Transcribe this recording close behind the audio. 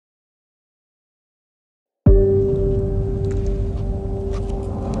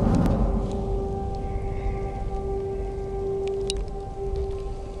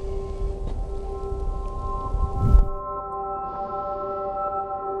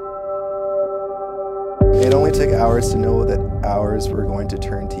It only took hours to know that hours were going to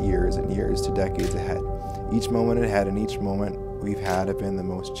turn to years and years to decades ahead. Each moment ahead and each moment we've had have been the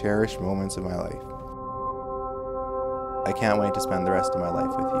most cherished moments of my life. I can't wait to spend the rest of my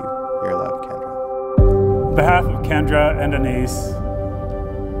life with you. Your love, Kendra. On behalf of Kendra and Denise,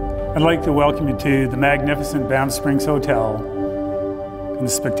 I'd like to welcome you to the magnificent Banff Springs Hotel in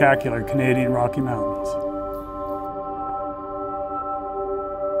the spectacular Canadian Rocky Mountains.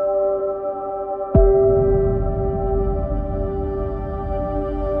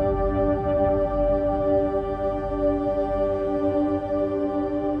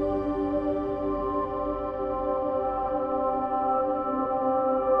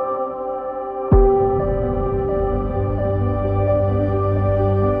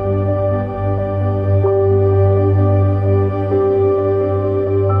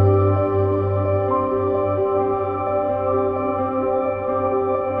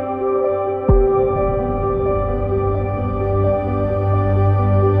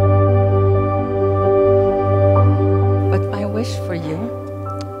 For you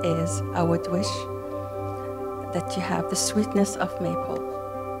is I would wish that you have the sweetness of maple,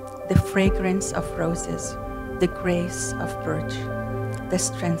 the fragrance of roses, the grace of birch, the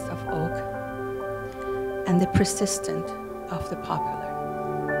strength of oak, and the persistence of the poplar.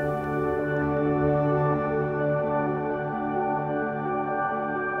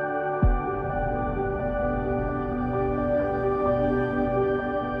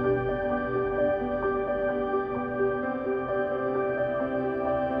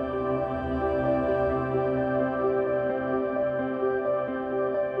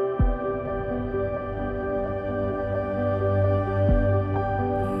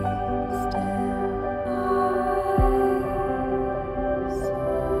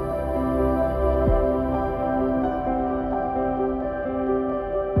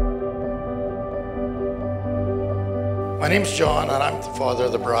 My name's John, and I'm the father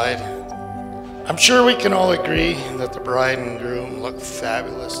of the bride. I'm sure we can all agree that the bride and groom look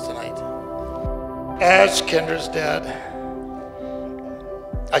fabulous tonight. As Kendra's dad,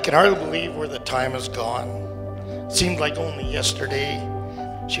 I can hardly believe where the time has gone. It seemed like only yesterday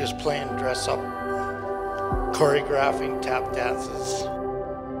she was playing dress up, choreographing tap dances.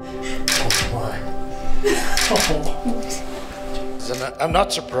 Oh my. And I'm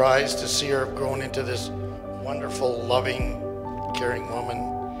not surprised to see her grown into this wonderful, loving, caring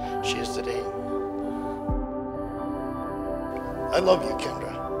woman she is today. I love you,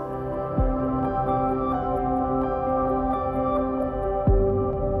 Kendra.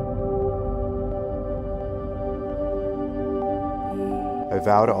 I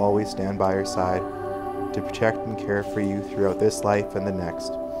vow to always stand by your side, to protect and care for you throughout this life and the next,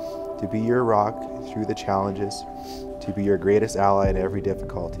 to be your rock through the challenges, to be your greatest ally in every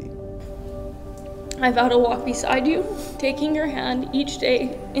difficulty. I vow to walk beside you, taking your hand each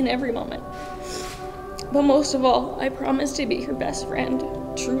day in every moment. But most of all, I promise to be your best friend,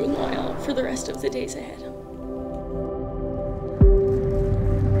 true and loyal, for the rest of the days ahead.